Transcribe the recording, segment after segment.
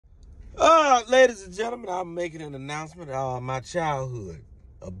Ladies and gentlemen, I'm making an announcement. My childhood,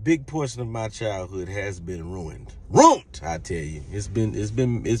 a big portion of my childhood has been ruined. Ruined, I tell you. It's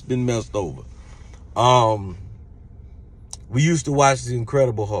been messed over. We used to watch The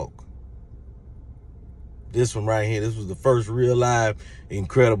Incredible Hulk. This one right here, this was the first real live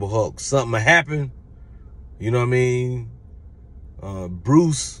Incredible Hulk. Something happened, you know what I mean?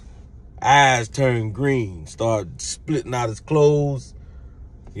 Bruce eyes turned green, started splitting out his clothes.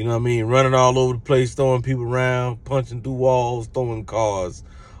 You know what I mean? Running all over the place, throwing people around, punching through walls, throwing cars,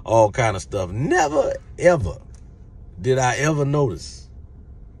 all kind of stuff. Never, ever did I ever notice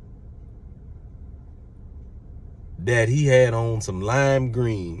that he had on some lime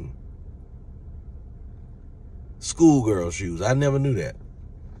green schoolgirl shoes. I never knew that.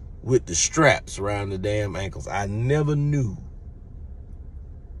 With the straps around the damn ankles. I never knew.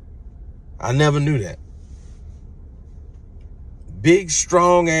 I never knew that. Big,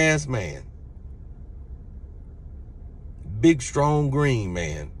 strong-ass man. Big, strong, green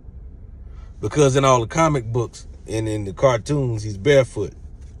man. Because in all the comic books and in the cartoons, he's barefoot.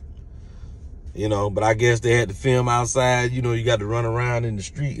 You know, but I guess they had to film outside. You know, you got to run around in the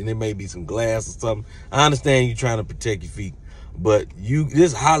street and there may be some glass or something. I understand you trying to protect your feet. But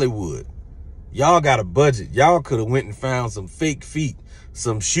this Hollywood. Y'all got a budget. Y'all could have went and found some fake feet.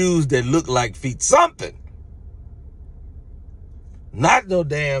 Some shoes that look like feet. Something. Not no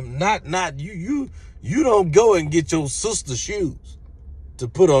damn, not you don't go and get your sister's shoes to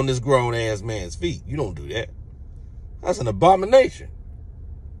put on this grown ass man's feet. You don't do that. That's an abomination.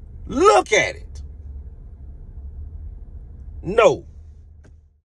 Look at it. No.